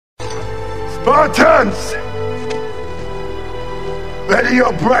Spartans! Ready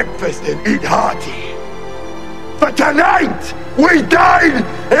your breakfast and eat hearty. For tonight, we dine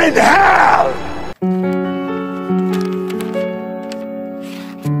in hell!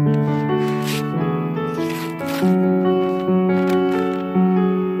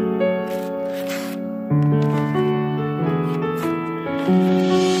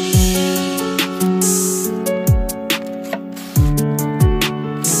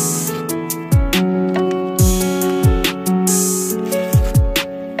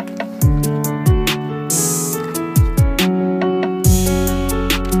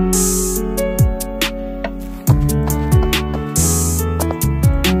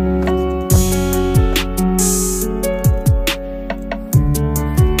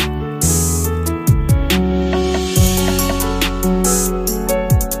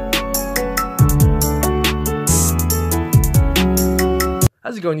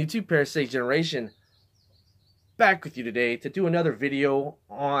 How's it going, YouTube? Parasite Generation back with you today to do another video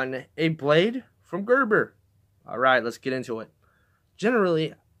on a blade from Gerber. Alright, let's get into it.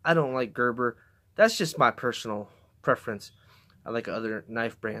 Generally, I don't like Gerber. That's just my personal preference. I like other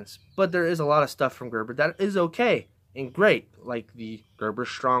knife brands. But there is a lot of stuff from Gerber that is okay and great, like the Gerber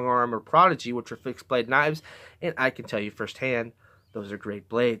Strong Arm or Prodigy, which are fixed blade knives, and I can tell you firsthand, those are great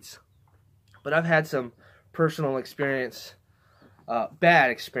blades. But I've had some personal experience, bad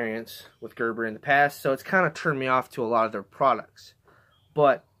experience with Gerber in the past, so it's kind of turned me off to a lot of their products.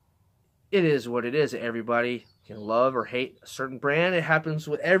 But it is what it is. Everybody can love or hate a certain brand. It happens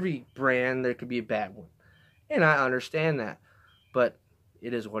with every brand. There could be a bad one, and I understand that, but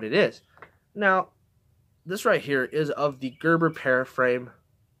it is what it is. Now, this right here is of the Gerber Paraframe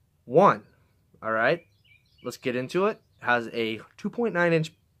 1. Alright, let's get into it. It has a 2.9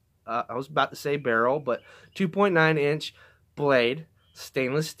 inch, I was about to say barrel, but 2.9 inch blade,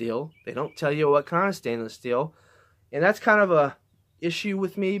 stainless steel. They don't tell you what kind of stainless steel, and that's kind of a issue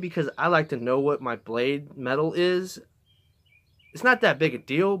with me because I like to know what my blade metal is. It's not that big a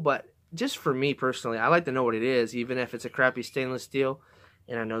deal, but just for me personally, I like to know what it is, even if it's a crappy stainless steel.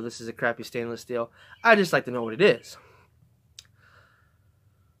 And I know this is a crappy stainless steel. I just like to know what it is.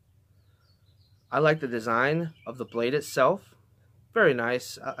 I like the design of the blade itself. Very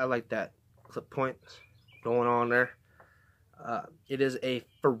nice. I like that clip point going on there. It is a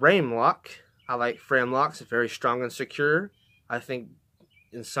frame lock. I like frame locks. It's very strong and secure. I think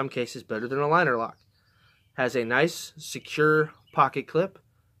in some cases better than a liner lock. Has a nice secure pocket clip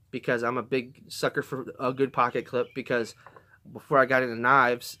because I'm a big sucker for a good pocket clip, because before I got into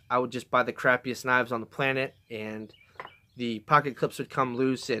knives, I would just buy the crappiest knives on the planet, and the pocket clips would come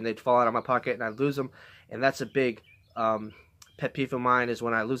loose and they'd fall out of my pocket and I'd lose them. And that's a big pet peeve of mine, is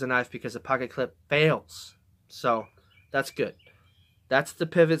when I lose a knife because the pocket clip fails. So that's good. That's the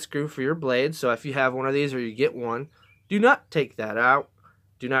pivot screw for your blade. So if you have one of these or you get one, do not take that out.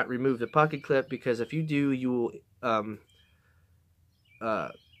 Do not remove the pocket clip, because if you do, you will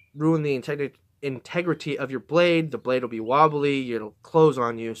ruin the integrity of your blade. The blade will be wobbly. It'll close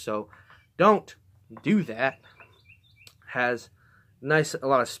on you. So don't do that. Has a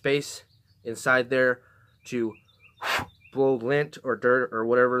lot of space inside there to blow lint or dirt or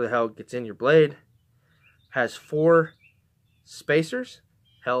whatever the hell gets in your blade. Has 4 spacers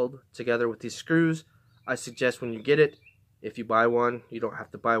held together with these screws. I suggest when you get it, if you buy one, you don't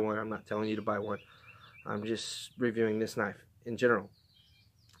have to buy one. I'm not telling you to buy one. I'm just reviewing this knife in general.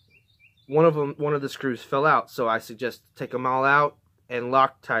 One of the screws fell out, so I suggest take them all out and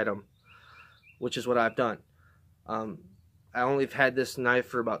Loctite them, which is what I've done. I only have had this knife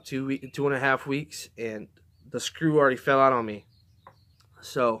for about 2.5 weeks, and the screw already fell out on me.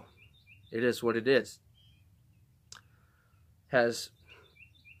 So it is what it is. Has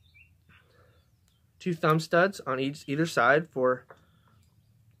 2 thumb studs on either side for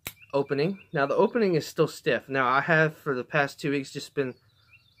opening. Now the opening is still stiff. Now I have for the past 2 weeks just been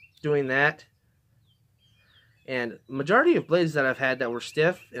doing that, and majority of blades that I've had that were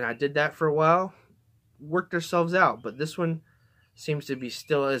stiff, and I did that for a while, worked themselves out. But this one seems to be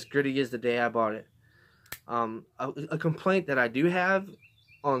still as gritty as the day I bought it. A complaint that I do have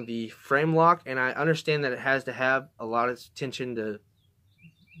on the frame lock, and I understand that it has to have a lot of tension to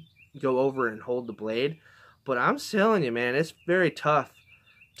go over and hold the blade, but I'm telling you, man, it's very tough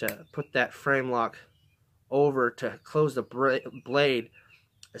to put that frame lock over to close the blade,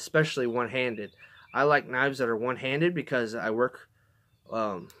 especially one-handed. I like knives that are one-handed because I work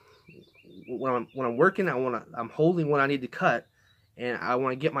when I'm working, I'm holding what I need to cut, and I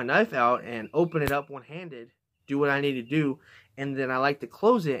want to get my knife out and open it up one-handed, do what I need to do, and then I like to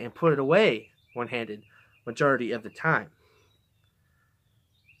close it and put it away one-handed majority of the time.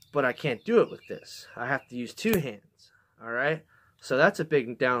 but I can't do it with this. I have to use two hands. Alright? So that's a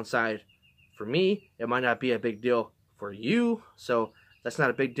big downside for me. It might not be a big deal for you. So that's not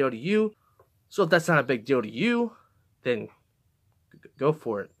a big deal to you. So if that's not a big deal to you, then go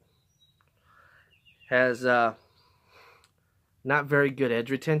for it. Has not very good edge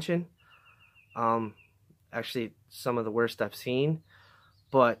retention. Actually, some of the worst I've seen.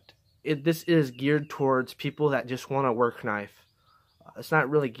 But this is geared towards people that just want a work knife. It's not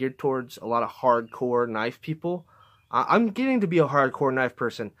really geared towards a lot of hardcore knife people. I'm getting to be a hardcore knife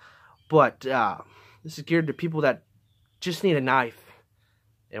person, but this is geared to people that just need a knife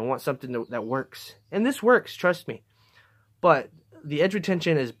and want something that works. And this works, trust me. But the edge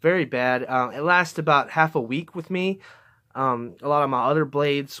retention is very bad. It lasts about half a week with me. A lot of my other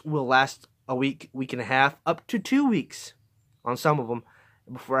blades will last a week, week and a half, up to 2 weeks on some of them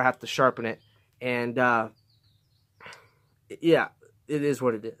before I have to sharpen it. And yeah, it is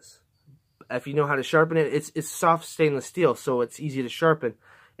what it is. If you know how to sharpen it, it's soft stainless steel, so it's easy to sharpen,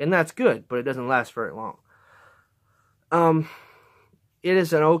 and that's good, but it doesn't last very long. It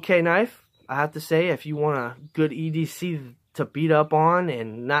is an okay knife, I have to say. If you want a good EDC to beat up on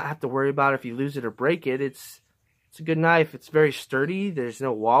and not have to worry about if you lose it or break it, it's a good knife. It's very sturdy. There's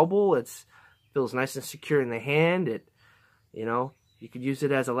no wobble. It feels nice and secure in the hand. You could use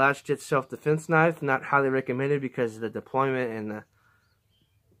it as a latch-stitch self-defense knife. Not highly recommended because the deployment and the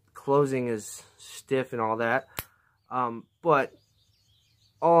closing is stiff and all that. But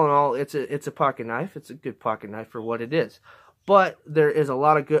all in all, it's a pocket knife. It's a good pocket knife for what it is. But there is a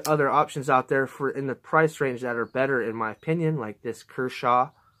lot of good other options out there in the price range that are better, in my opinion, like this Kershaw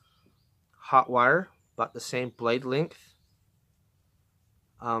hot wire, about the same blade length.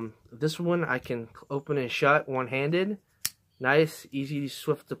 This one I can open and shut one-handed. Nice, easy,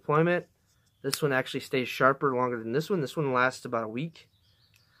 swift deployment. This one actually stays sharper longer than this one. This one lasts about a week.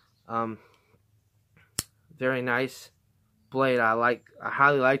 Very nice blade. I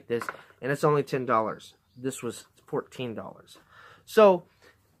highly like this, and it's only $10. This was $14. So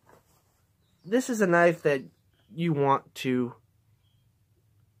this is a knife that you want to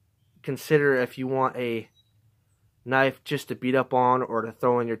consider if you want a knife just to beat up on or to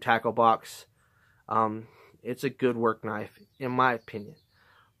throw in your tackle box. It's a good work knife, in my opinion.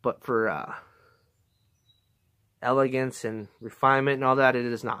 But for elegance and refinement and all that, it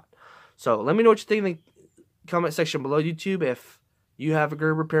is not. So let me know what you think in the comment section below, YouTube. If you have a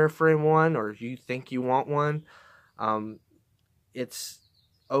Gerber Paraframe one, or you think you want one, it's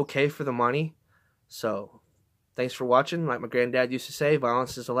okay for the money. So thanks for watching. Like my granddad used to say,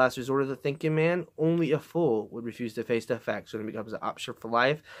 violence is the last resort of the thinking man. Only a fool would refuse to face the facts when it becomes an option for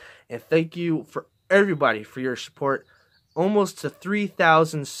life. And thank you for everybody for your support. Almost to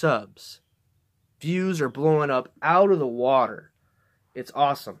 3,000 subs. Views are blowing up out of the water. It's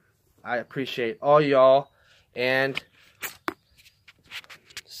awesome. I appreciate all y'all. And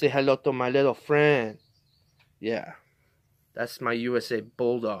say hello to my little friend. Yeah. That's my USA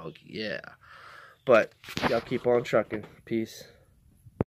Bulldog. Yeah. But y'all keep on trucking. Peace.